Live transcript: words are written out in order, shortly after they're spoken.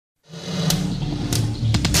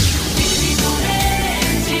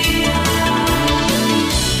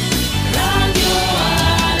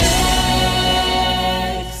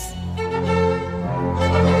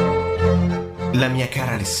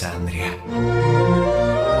Alessandria.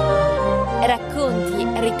 Racconti,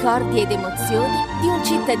 ricordi ed emozioni di un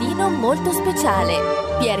cittadino molto speciale,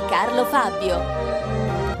 Piercarlo Fabbio.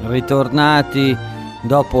 Ritornati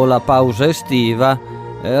dopo la pausa estiva,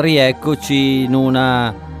 rieccoci in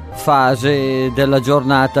una fase della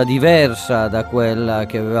giornata diversa da quella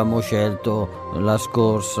che avevamo scelto la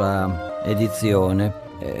scorsa edizione.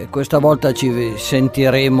 Questa volta ci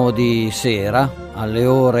sentiremo di sera alle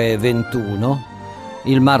ore 21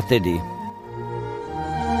 il martedì.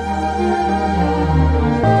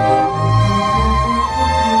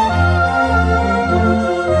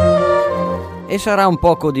 E sarà un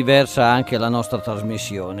poco diversa anche la nostra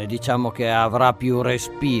trasmissione, diciamo che avrà più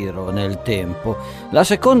respiro nel tempo. La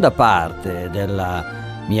seconda parte della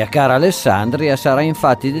mia cara Alessandria sarà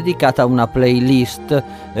infatti dedicata a una playlist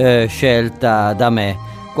scelta da me.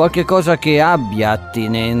 Qualche cosa che abbia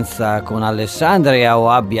attinenza con Alessandria o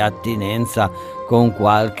abbia attinenza con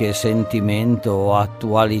qualche sentimento o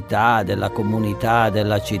attualità della comunità,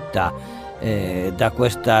 della città. Da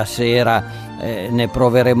questa sera ne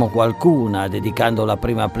proveremo qualcuna, dedicando la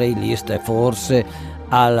prima playlist forse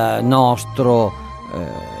al nostro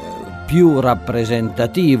più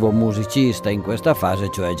rappresentativo musicista in questa fase,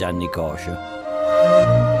 cioè Gianni Coscio.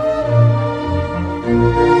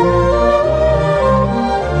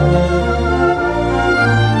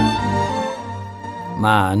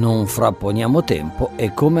 Ma non frapponiamo tempo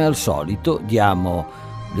e come al solito diamo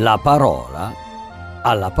la parola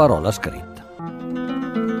alla parola scritta.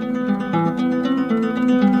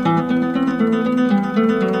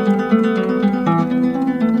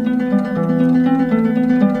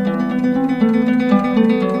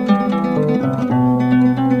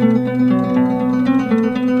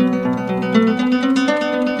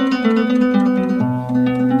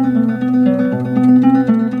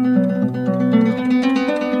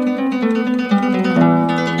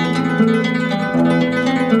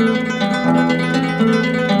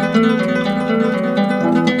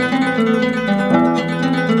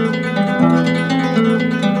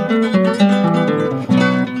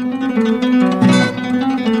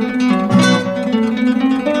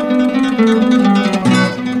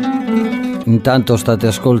 Intanto state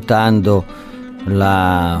ascoltando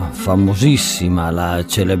la famosissima, la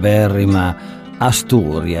celeberrima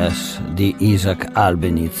Asturias di Isaac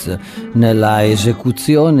Albeniz nella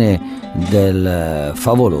esecuzione del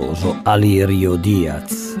favoloso Alirio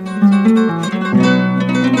Diaz.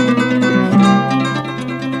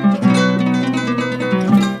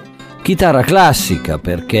 Chitarra classica,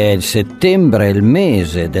 perché il settembre è il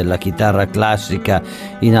mese della chitarra classica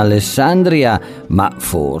in Alessandria, ma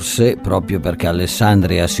forse proprio perché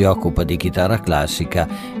Alessandria si occupa di chitarra classica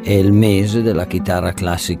è il mese della chitarra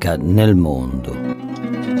classica nel mondo.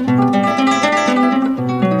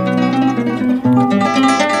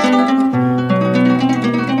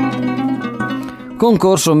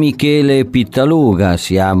 Concorso Michele Pittaluga,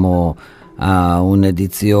 siamo a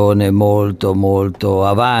un'edizione molto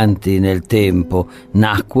avanti nel tempo,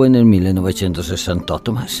 nacque nel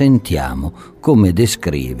 1968, ma sentiamo come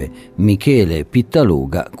descrive Michele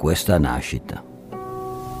Pittaluga questa nascita.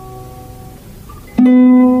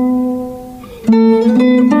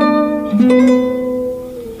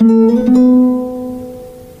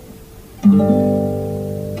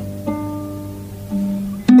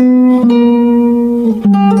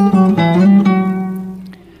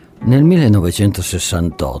 Nel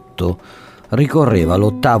 1968 ricorreva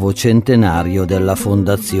l'8° centenario della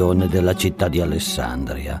fondazione della città di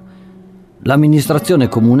Alessandria. L'amministrazione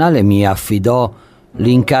comunale mi affidò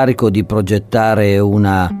l'incarico di progettare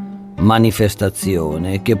una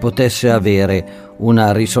manifestazione che potesse avere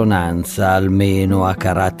una risonanza almeno a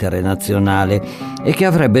carattere nazionale e che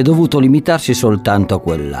avrebbe dovuto limitarsi soltanto a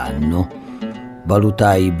quell'anno.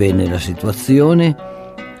 Valutai bene la situazione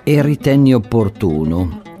e ritenni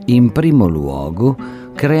opportuno, in primo luogo,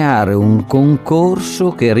 creare un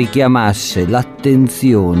concorso che richiamasse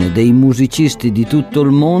l'attenzione dei musicisti di tutto il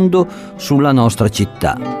mondo sulla nostra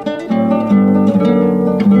città.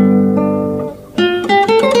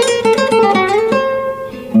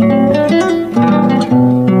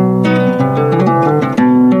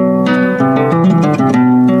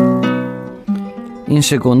 In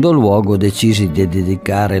secondo luogo, decisi di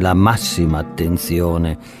dedicare la massima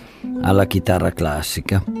attenzione alla chitarra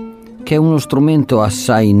classica, che è uno strumento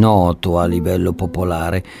assai noto a livello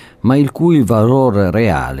popolare, ma il cui valore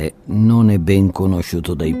reale non è ben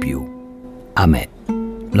conosciuto dai più. A me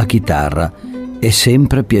la chitarra è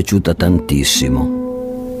sempre piaciuta tantissimo.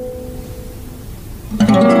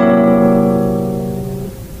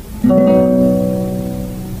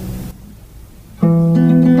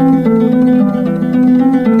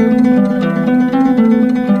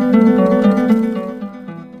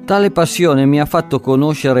 Tale passione mi ha fatto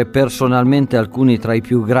conoscere personalmente alcuni tra i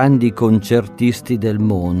più grandi concertisti del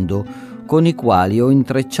mondo, con i quali ho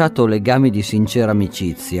intrecciato legami di sincera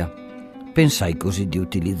amicizia. Pensai così di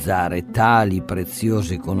utilizzare tali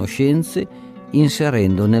preziose conoscenze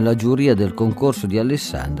inserendo nella giuria del concorso di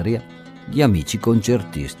Alessandria gli amici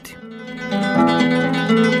concertisti.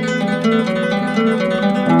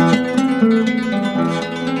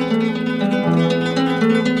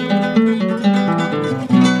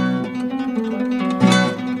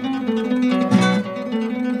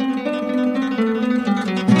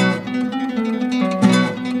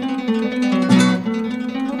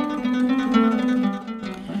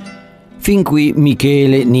 Fin qui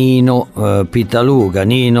Michele Nino Pittaluga,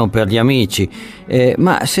 Nino per gli amici,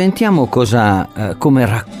 ma sentiamo come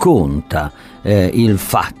racconta il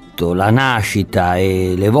fatto, la nascita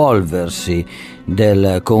e l'evolversi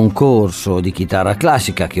del concorso di chitarra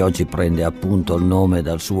classica, che oggi prende appunto il nome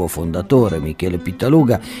dal suo fondatore Michele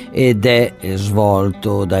Pittaluga ed è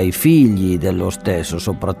svolto dai figli dello stesso,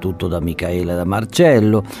 soprattutto da Michaela e da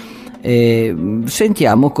Marcello.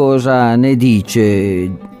 Sentiamo cosa ne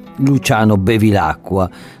dice Luciano Bevilacqua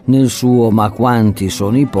nel suo Ma quanti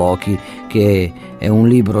sono i pochi, che è un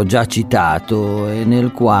libro già citato e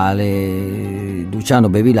nel quale Luciano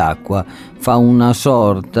Bevilacqua fa una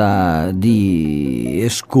sorta di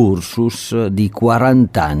excursus di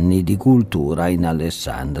 40 anni di cultura in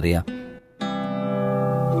Alessandria.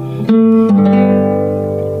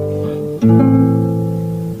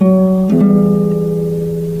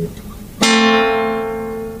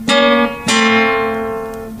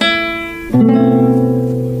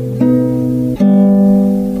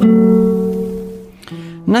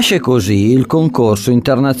 Nasce così il concorso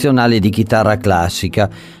internazionale di chitarra classica,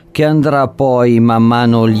 che andrà poi man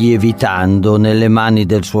mano lievitando nelle mani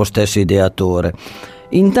del suo stesso ideatore,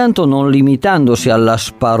 intanto non limitandosi alla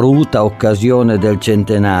sparuta occasione del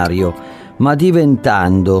centenario, ma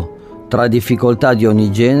diventando, tra difficoltà di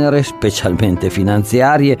ogni genere, specialmente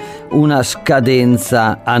finanziarie, una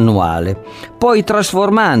scadenza annuale, poi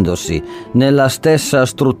trasformandosi nella stessa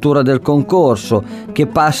struttura del concorso, che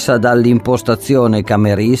passa dall'impostazione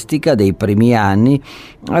cameristica dei primi anni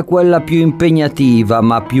a quella più impegnativa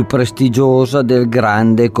ma più prestigiosa del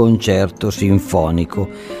grande concerto sinfonico.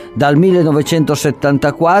 Dal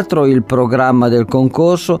 1974 il programma del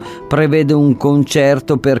concorso prevede un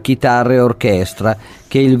concerto per chitarra e orchestra,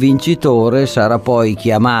 che il vincitore sarà poi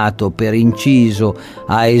chiamato per inciso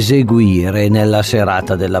a eseguire nella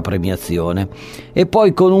serata della premiazione. E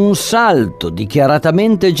poi, con un salto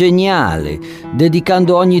dichiaratamente geniale,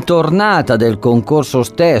 dedicando ogni tornata del concorso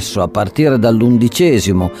stesso, a partire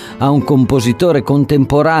dall'11° a un compositore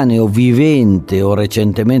contemporaneo vivente o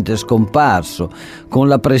recentemente scomparso, con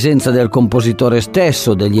la presenza del compositore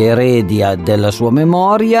stesso, degli eredi della sua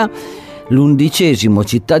memoria, l'11°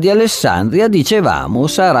 Città di Alessandria, dicevamo,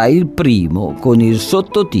 sarà il primo con il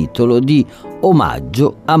sottotitolo di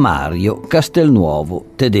Omaggio a Mario Castelnuovo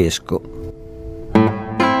Tedesco.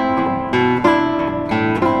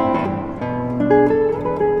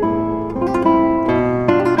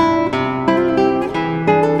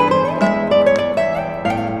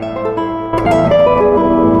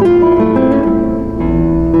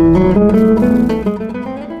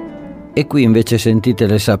 E qui invece sentite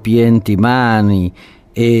le sapienti mani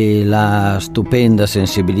e la stupenda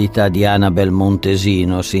sensibilità di Anabel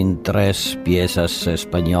Montesinos in Tres piezas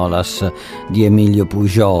españolas di Emilio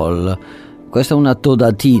Pujol. Questa è una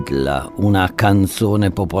todatilla, una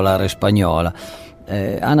canzone popolare spagnola.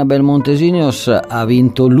 Anabel Montesinos ha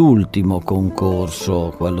vinto l'ultimo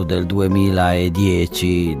concorso, quello del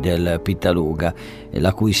 2010 del Pittaluga,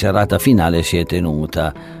 la cui serata finale si è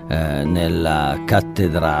tenuta nella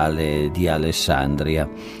cattedrale di Alessandria.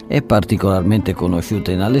 È particolarmente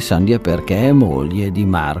conosciuta in Alessandria perché è moglie di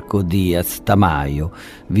Marco Diaz Tamayo,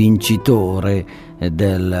 vincitore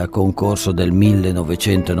del concorso del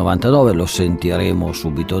 1999, lo sentiremo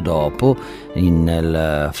subito dopo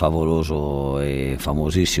nel favoloso e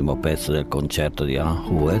famosissimo pezzo del concerto di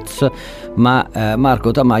Aranjuez, ma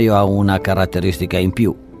Marco Tamayo ha una caratteristica in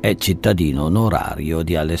più: è cittadino onorario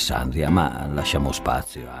di Alessandria. Ma lasciamo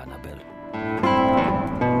spazio a Annabel.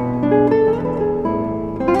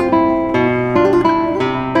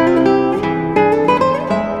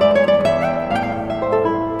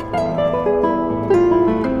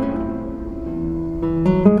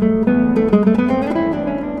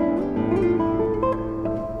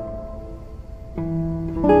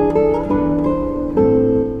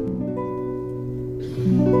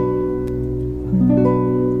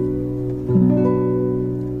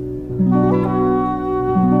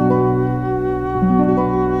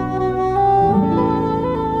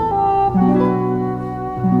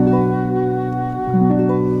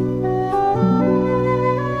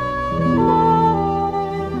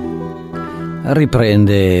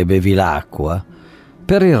 riprende Bevilacqua.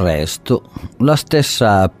 Per il resto, la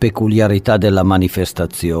stessa peculiarità della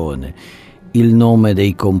manifestazione, il nome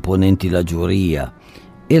dei componenti la giuria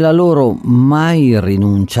e la loro mai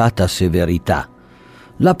rinunciata severità,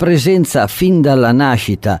 la presenza fin dalla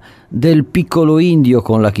nascita del piccolo indio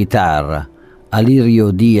con la chitarra.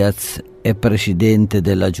 Alirio Diaz è presidente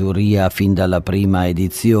della giuria fin dalla prima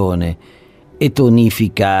edizione e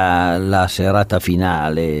tonifica la serata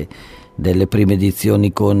finale delle prime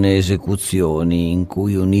edizioni con esecuzioni in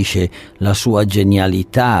cui unisce la sua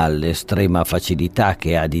genialità all'estrema facilità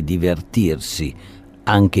che ha di divertirsi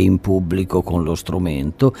anche in pubblico con lo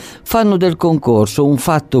strumento, fanno del concorso un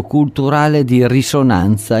fatto culturale di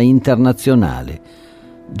risonanza internazionale.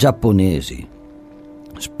 Giapponesi,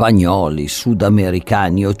 spagnoli,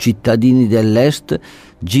 sudamericani o cittadini dell'Est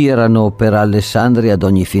girano per Alessandria ad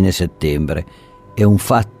ogni fine settembre. È un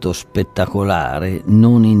fatto spettacolare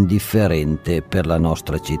non indifferente per la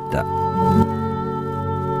nostra città.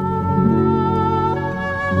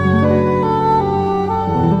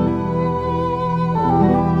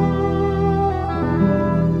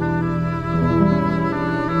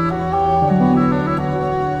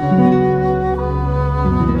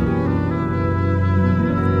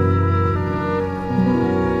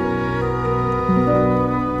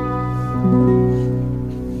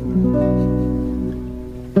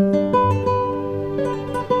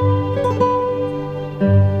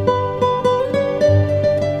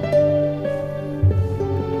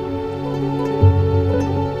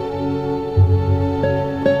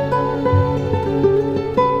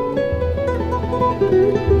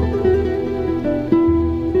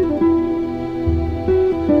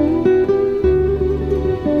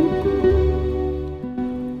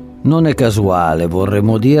 Non è casuale,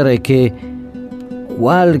 vorremmo dire, che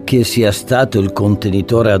qual che sia stato il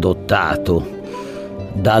contenitore adottato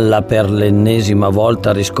dalla per l'ennesima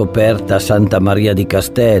volta riscoperta Santa Maria di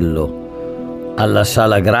Castello alla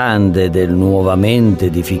sala grande del nuovamente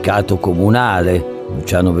edificato comunale,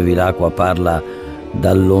 Luciano Bevilacqua parla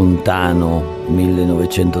dal lontano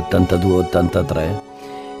 1982-83,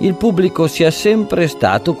 il pubblico sia sempre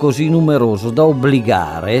stato così numeroso da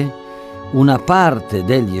obbligare una parte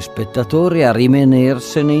degli spettatori a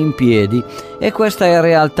rimanersene in piedi, e questa è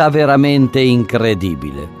realtà veramente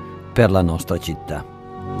incredibile per la nostra città.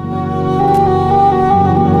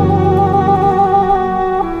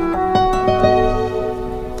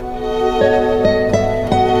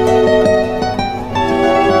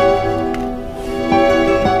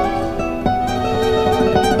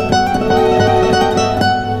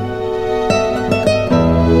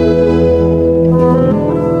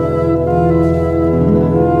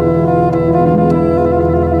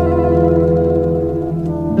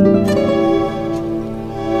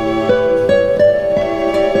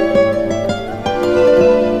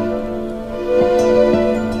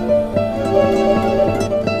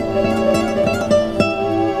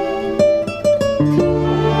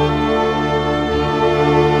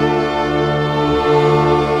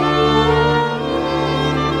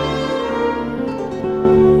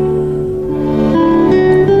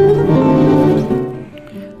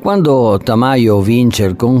 Quando Tamayo vince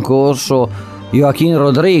il concorso, Joaquín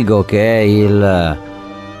Rodrigo, che è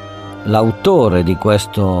l'autore di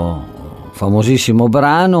questo famosissimo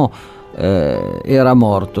brano, era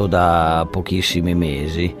morto da pochissimi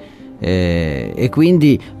mesi, e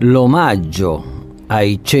quindi l'omaggio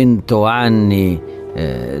ai 100 anni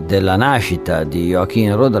della nascita di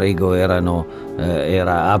Joaquín Rodrigo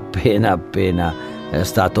era appena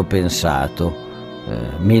stato pensato.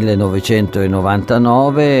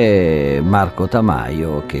 1999, Marco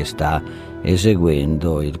Tamayo che sta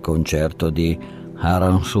eseguendo il concerto di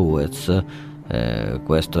Aranjuez,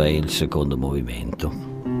 questo è il secondo movimento.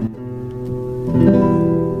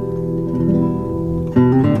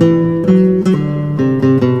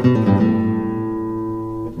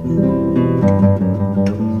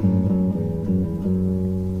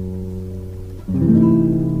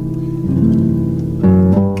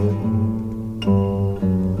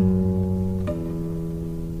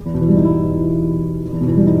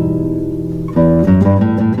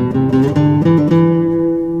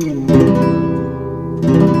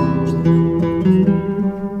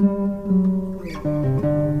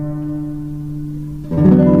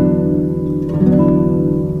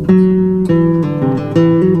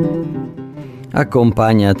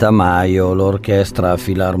 accompagna Tamaio, l'orchestra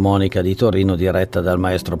filarmonica di Torino diretta dal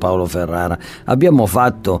maestro Paolo Ferrara. Abbiamo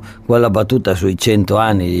fatto quella battuta sui 100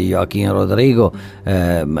 anni di Joaquin Rodrigo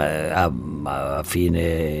a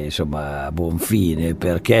fine, insomma, a buon fine,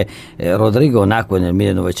 perché Rodrigo nacque nel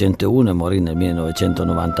 1901 e morì nel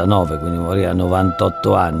 1999, quindi morì a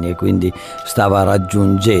 98 anni e quindi stava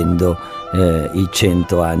raggiungendo i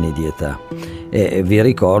 100 anni di età. E vi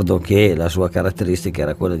ricordo che la sua caratteristica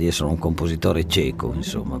era quella di essere un compositore cieco,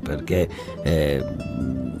 insomma, perché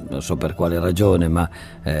non so per quale ragione, ma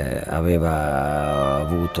aveva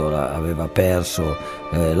perso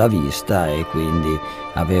la vista e quindi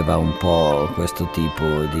aveva un po' questo tipo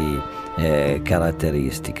di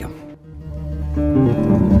caratteristica.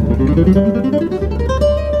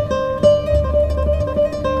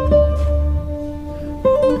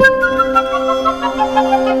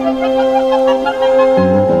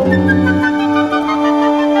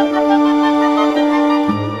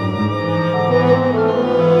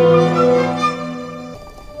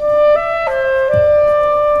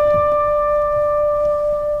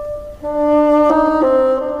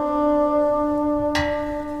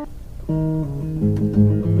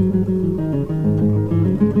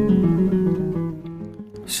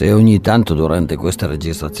 Se ogni tanto durante questa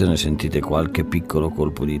registrazione sentite qualche piccolo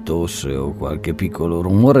colpo di tosse o qualche piccolo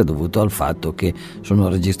rumore, è dovuto al fatto che sono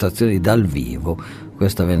registrazioni dal vivo.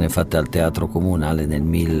 Questa venne fatta al Teatro Comunale nel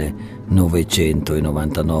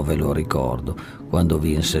 1999, lo ricordo, quando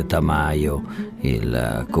vinse Tamaio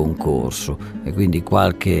il concorso, e quindi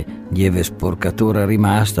qualche lieve sporcatura è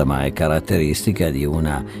rimasta, ma è caratteristica di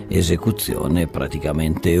una esecuzione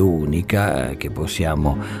praticamente unica che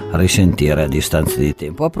possiamo risentire a distanza di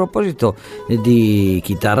tempo. A proposito di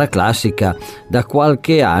chitarra classica, da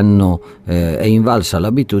qualche anno è invalsa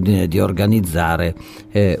l'abitudine di organizzare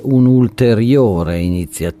un'ulteriore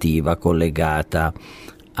iniziativa collegata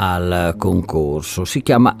al concorso. Si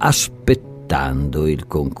chiama Aspettando il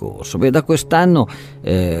concorso. Da quest'anno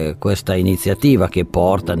questa iniziativa, che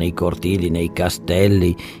porta nei cortili, nei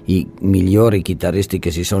castelli, i migliori chitarristi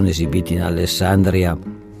che si sono esibiti in Alessandria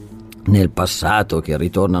nel passato, che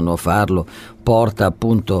ritornano a farlo, porta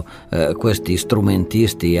appunto questi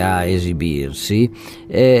strumentisti a esibirsi, si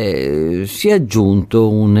è aggiunto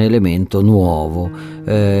un elemento nuovo,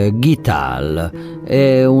 Guital,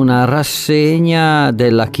 è una rassegna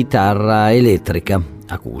della chitarra elettrica,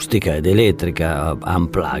 acustica ed elettrica,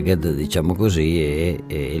 unplugged, diciamo così, e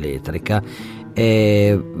elettrica.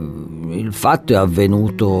 Il fatto è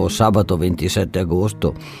avvenuto sabato 27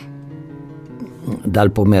 agosto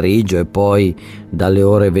dal pomeriggio e poi dalle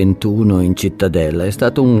ore 21 in cittadella. È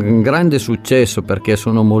stato un grande successo perché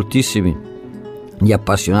sono moltissimi gli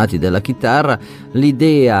appassionati della chitarra.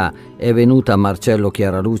 L'idea è venuta a Marcello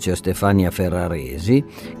Chiaraluce e a Stefania Ferraresi,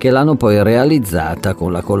 che l'hanno poi realizzata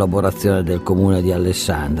con la collaborazione del comune di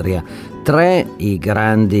Alessandria. 3 i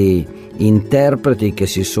grandi interpreti che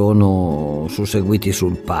si sono susseguiti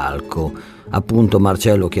sul palco, appunto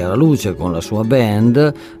Marcello Chiaraluce con la sua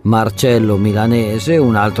band, Marcello Milanese,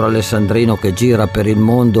 un altro alessandrino che gira per il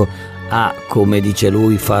mondo a, come dice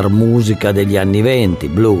lui, far musica degli anni 20,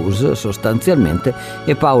 blues sostanzialmente,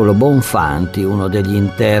 e Paolo Bonfanti, uno degli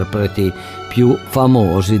interpreti più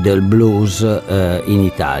famosi del blues in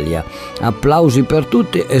Italia. Applausi per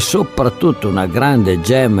tutti e soprattutto una grande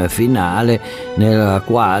jam finale nella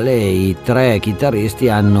quale i 3 chitarristi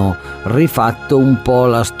hanno rifatto un po'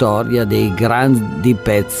 la storia dei grandi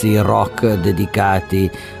pezzi rock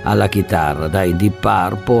dedicati alla chitarra, dai Deep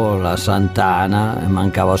Purple a Santana,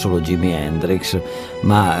 mancava solo Jimi Hendrix,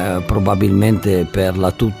 ma probabilmente per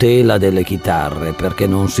la tutela delle chitarre, perché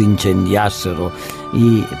non si incendiassero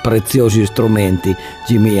i preziosi strumenti,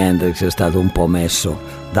 Jimi Hendrix è stato un po' messo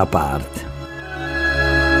da parte.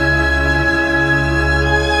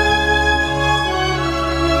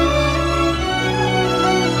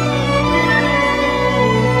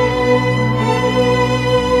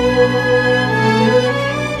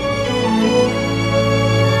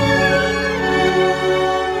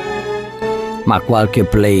 Ma qualche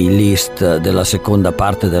playlist della seconda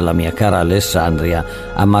parte della mia cara Alessandria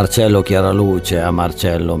a Marcello Chiaraluce e a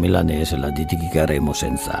Marcello Milanese la dedicheremo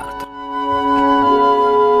senz'altro.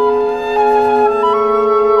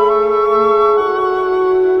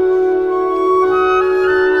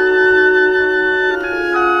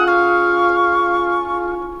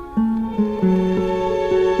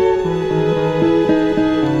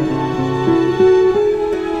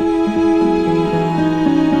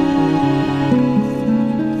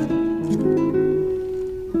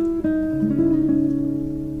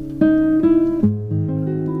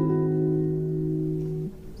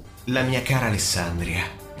 La mia cara Alessandria,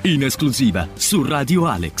 in esclusiva su Radio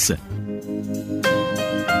Alex.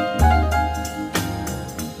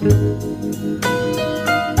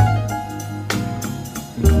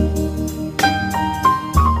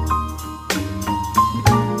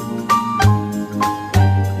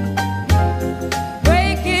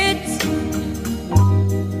 Break it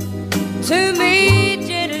to me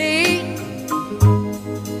gently,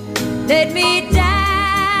 let me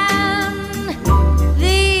down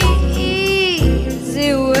the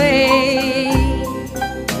easy way,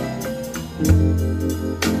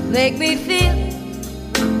 make me feel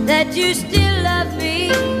that you still love me.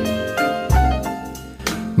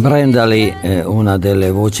 Brenda Lee è una delle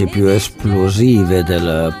voci più esplosive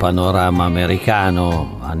del panorama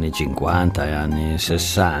americano, anni 50 e anni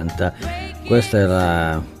 60. Questa è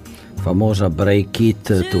la famosa Break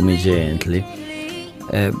It to Me Gently.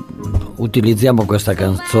 Utilizziamo questa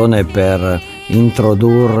canzone per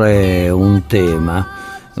introdurre un tema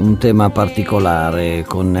particolare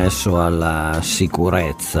connesso alla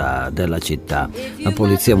sicurezza della città. La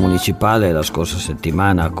polizia municipale la scorsa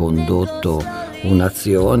settimana ha condotto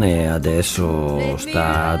un'azione e adesso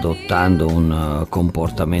sta adottando un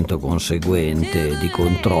comportamento conseguente di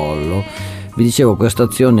controllo. Vi dicevo, questa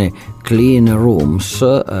azione Clean Rooms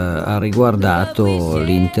ha riguardato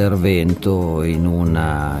l'intervento in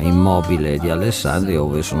una immobile di Alessandria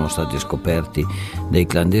dove sono stati scoperti dei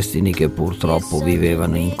clandestini che purtroppo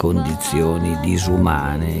vivevano in condizioni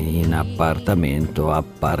disumane in appartamento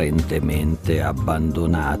apparentemente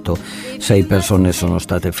abbandonato. 6 persone sono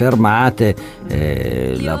state fermate,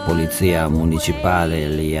 la polizia municipale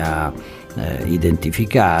li ha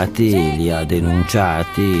identificati, li ha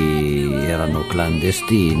denunciati, erano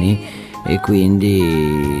clandestini e quindi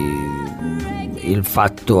il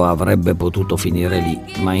fatto avrebbe potuto finire lì,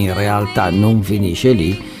 ma in realtà non finisce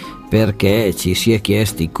lì, perché ci si è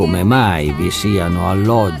chiesti come mai vi siano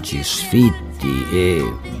alloggi sfitti e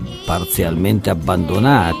parzialmente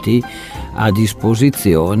abbandonati a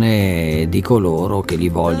disposizione di coloro che li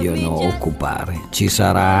vogliono occupare. Ci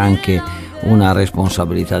sarà anche una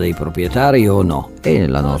responsabilità dei proprietari o no? E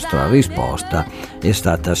la nostra risposta è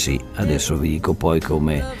stata sì. Adesso vi dico poi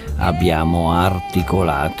come abbiamo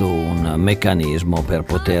articolato un meccanismo per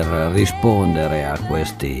poter rispondere a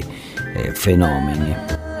questi fenomeni.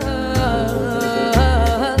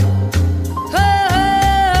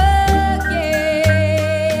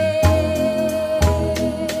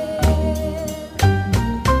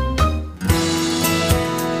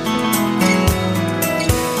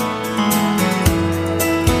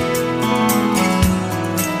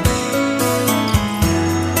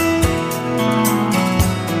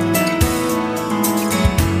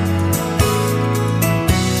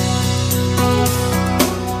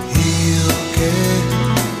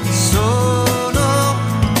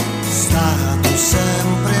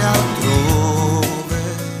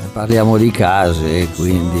 Parliamo di case,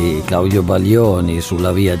 quindi Claudio Baglioni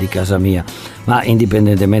sulla via di casa mia, ma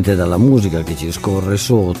indipendentemente dalla musica che ci scorre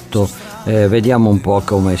sotto, vediamo un po'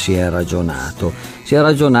 come si è ragionato. Si è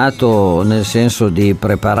ragionato nel senso di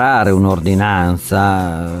preparare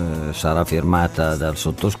un'ordinanza, sarà firmata dal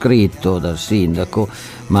sottoscritto, dal sindaco,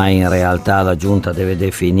 ma in realtà la giunta deve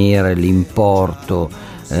definire l'importo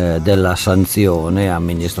della sanzione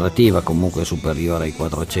amministrativa, comunque superiore ai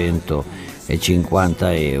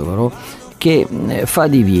 450 euro, che fa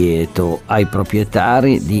divieto ai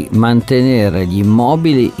proprietari di mantenere gli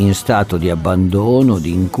immobili in stato di abbandono,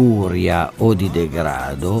 di incuria o di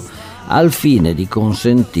degrado, al fine di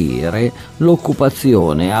consentire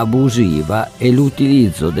l'occupazione abusiva e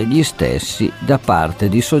l'utilizzo degli stessi da parte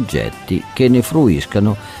di soggetti che ne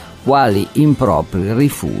fruiscano quali impropri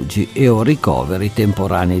rifugi e o ricoveri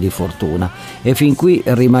temporanei di fortuna. E fin qui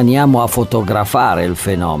rimaniamo a fotografare il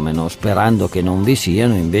fenomeno, sperando che non vi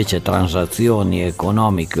siano invece transazioni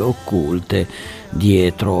economiche occulte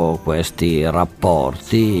dietro questi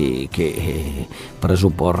rapporti che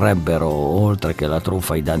presupporrebbero, oltre che la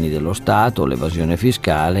truffa ai danni dello Stato, l'evasione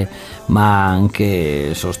fiscale, ma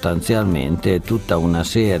anche sostanzialmente tutta una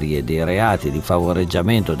serie di reati di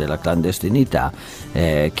favoreggiamento della clandestinità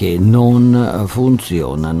che non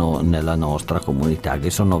funzionano nella nostra comunità, che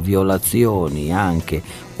sono violazioni anche,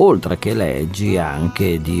 oltre che leggi,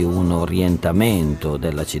 anche di un orientamento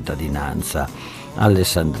della cittadinanza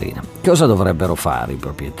alessandrina. Cosa dovrebbero fare i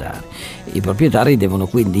proprietari? I proprietari devono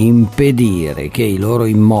quindi impedire che i loro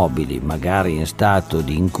immobili, magari in stato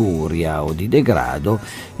di incuria o di degrado,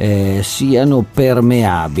 siano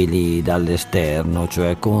permeabili dall'esterno,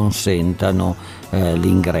 cioè consentano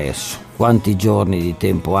l'ingresso. Quanti giorni di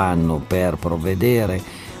tempo hanno per provvedere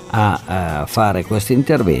a fare questi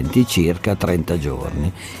interventi? Circa 30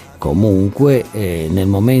 giorni. Comunque, nel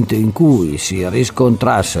momento in cui si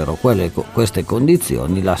riscontrassero queste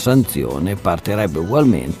condizioni, la sanzione partirebbe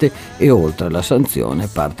ugualmente, e oltre la sanzione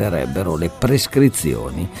partirebbero le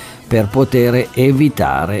prescrizioni per poter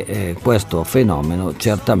evitare questo fenomeno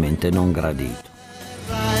certamente non gradito.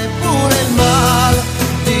 Pure il mal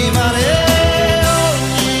di mare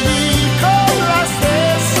ogni con la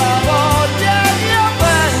stessa voglia io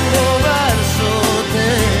vengo verso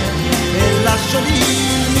te e lascio lì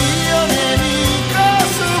il mio nemico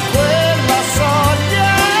su quella soglia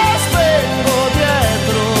e spengo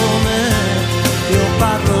dietro me. Io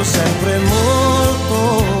parlo sempre molto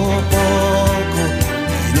poco e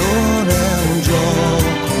non è un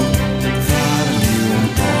gioco fargli un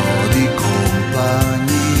po' di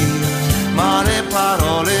compagnia, ma le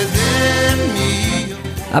parole del mio.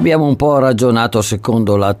 Abbiamo un po' ragionato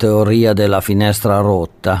secondo la teoria della finestra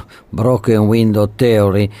rotta, Broken Window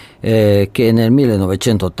Theory, che nel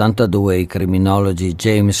 1982 i criminologi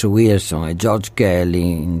James Wilson e George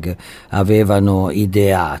Kelling avevano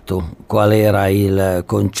ideato. Qual era il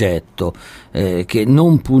concetto? Che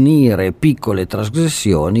non punire piccole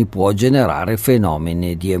trasgressioni può generare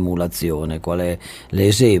fenomeni di emulazione. Qual è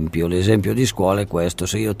l'esempio? L'esempio di scuola è questo: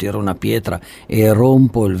 se io tiro una pietra e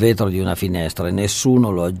rompo il vetro di una finestra e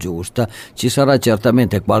nessuno lo aggiusta, ci sarà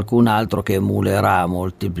certamente qualcun altro che emulerà,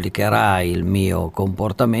 moltiplicherà il mio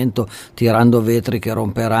comportamento tirando vetri che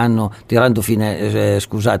romperanno, tirando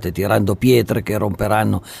pietre che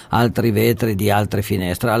romperanno altri vetri di altre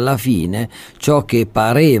finestre. Alla fine ciò che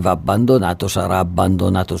pareva abbandonato sarà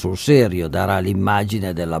abbandonato sul serio, darà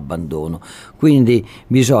l'immagine dell'abbandono. Quindi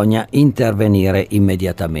bisogna intervenire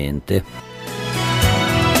immediatamente.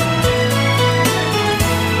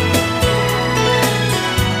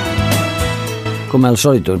 Come al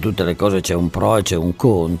solito in tutte le cose c'è un pro e c'è un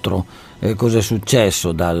contro. Cosa è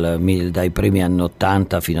successo dai primi anni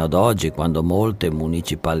 '80 fino ad oggi, quando molte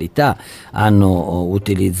municipalità hanno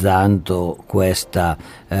utilizzato questa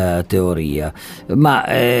teoria, ma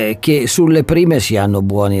che sulle prime si hanno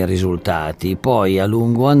buoni risultati, poi a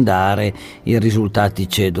lungo andare i risultati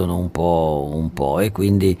cedono un po' e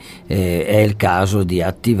quindi è il caso di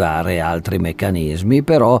attivare altri meccanismi.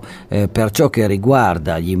 Però per ciò che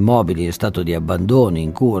riguarda gli immobili in stato di abbandono,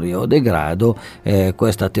 incuria o degrado,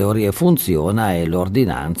 questa teoria funziona e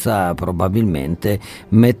l'ordinanza probabilmente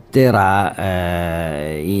metterà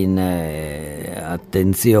in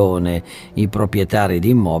attenzione i proprietari di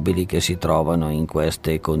immobili che si trovano in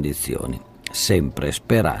queste condizioni, sempre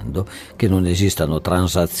sperando che non esistano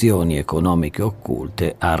transazioni economiche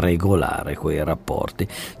occulte a regolare quei rapporti.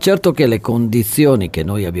 Certo che le condizioni che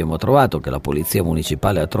noi abbiamo trovato, che la polizia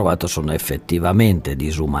municipale ha trovato, sono effettivamente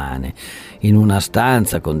disumane. In una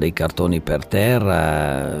stanza con dei cartoni per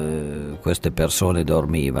terra queste persone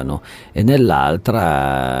dormivano e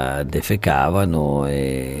nell'altra defecavano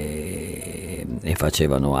e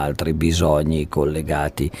facevano altri bisogni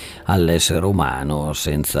collegati all'essere umano,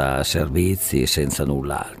 senza servizi, senza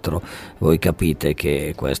null'altro. Voi capite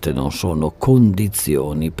che queste non sono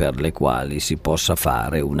condizioni per le quali si possa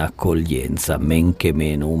fare un'accoglienza men che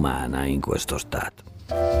meno umana in questo stato.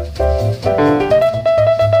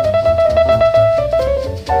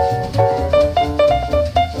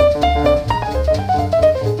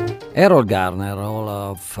 Errol Garner, All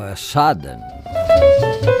of a Sudden.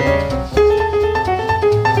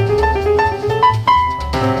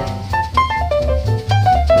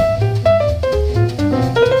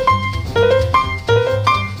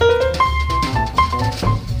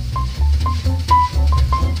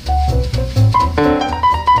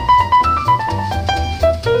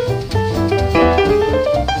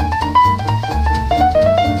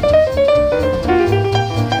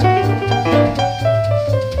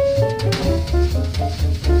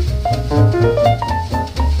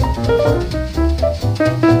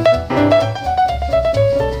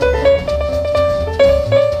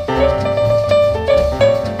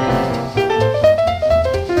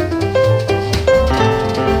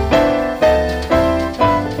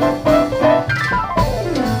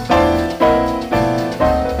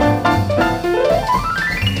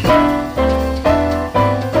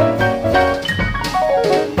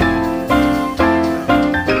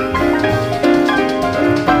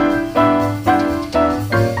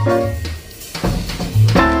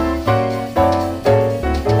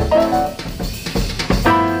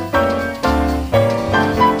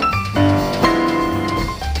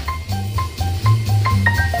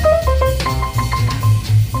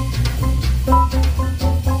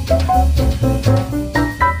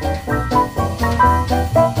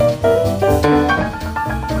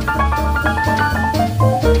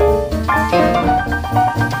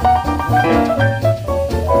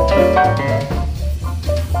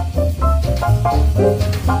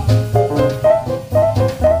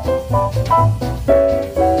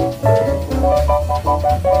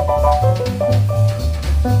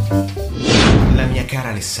 La mia cara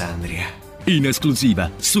Alessandria. In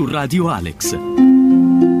esclusiva su Radio Alex.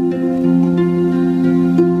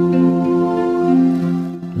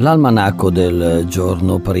 L'almanacco del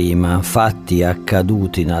giorno prima, fatti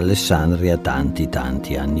accaduti in Alessandria tanti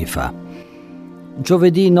anni fa.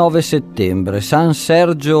 Giovedì 9 settembre, San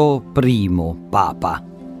Sergio I, Papa.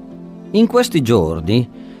 In questi giorni,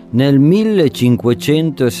 nel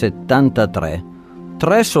 1573,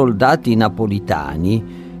 3 soldati napolitani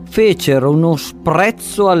fecero uno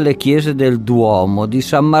sprezzo alle chiese del Duomo di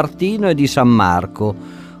San Martino e di San Marco,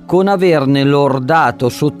 con averne lordato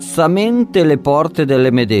sozzamente le porte delle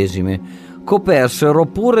medesime. Copersero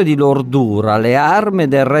pure di lordura le armi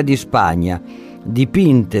del re di Spagna,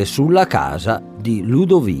 dipinte sulla casa di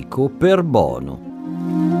Ludovico Perbono.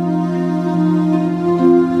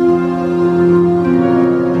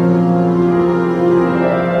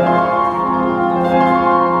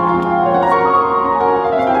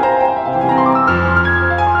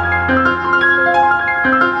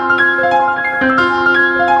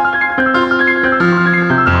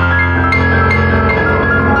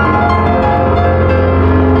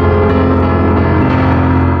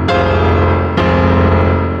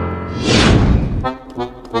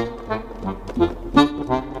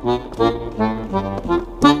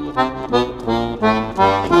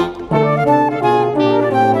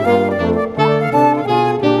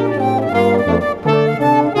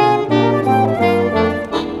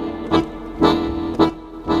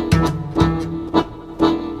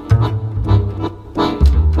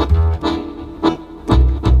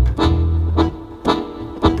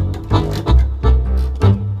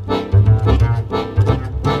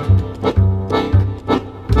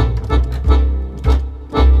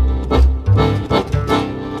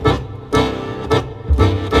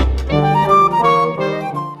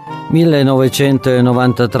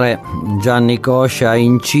 ...1993, Gianni Coscia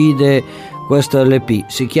incide questo LP,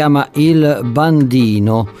 si chiama Il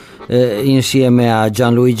Bandino, insieme a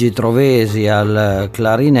Gianluigi Trovesi al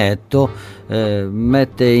clarinetto,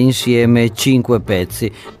 mette insieme 5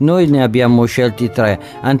 pezzi. Noi ne abbiamo scelti 3.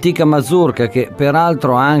 Antica Mazurka, che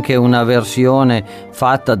peraltro ha anche una versione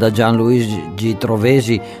fatta da Gianluigi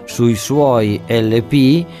Trovesi sui suoi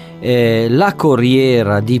LP. La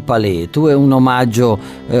Corriera di Paletu è un omaggio,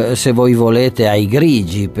 se voi volete, ai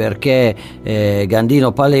Grigi, perché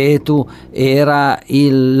Gandino Paletu era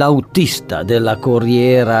l'autista della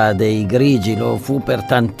Corriera dei Grigi, lo fu per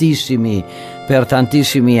tantissimi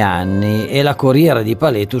anni, e la Corriera di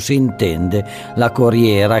Paletu si intende la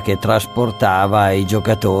corriera che trasportava i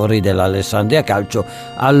giocatori dell'Alessandria Calcio,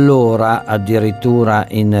 allora addirittura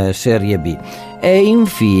in Serie B. E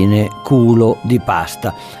infine Culo di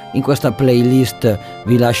pasta. In questa playlist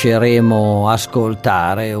vi lasceremo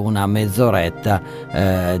ascoltare una mezz'oretta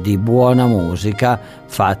di buona musica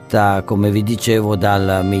fatta, come vi dicevo,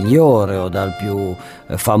 dal migliore o dal più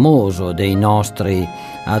famoso dei nostri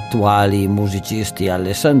attuali musicisti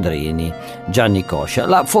alessandrini, Gianni Coscia.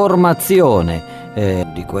 La formazione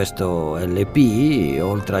di questo LP,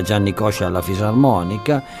 oltre a Gianni Coscia alla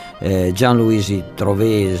fisarmonica, Gianluigi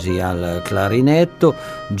Trovesi al clarinetto,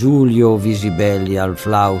 Giulio Visibelli al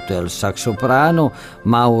flauto e al saxoprano,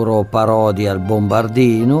 Mauro Parodi al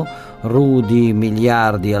bombardino, Rudi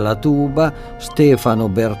Miliardi alla tuba, Stefano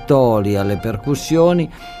Bertoli alle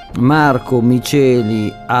percussioni, Marco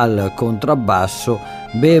Miceli al contrabbasso,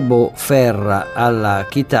 Bebo Ferra alla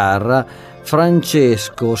chitarra,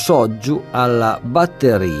 Francesco Soggiu alla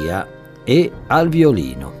batteria e al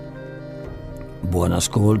violino. Buon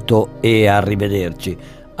ascolto e arrivederci.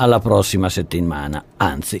 Alla prossima settimana,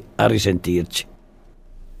 anzi, a risentirci.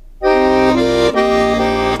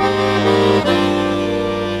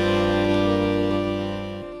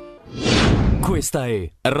 Questa è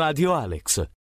Radio Alex.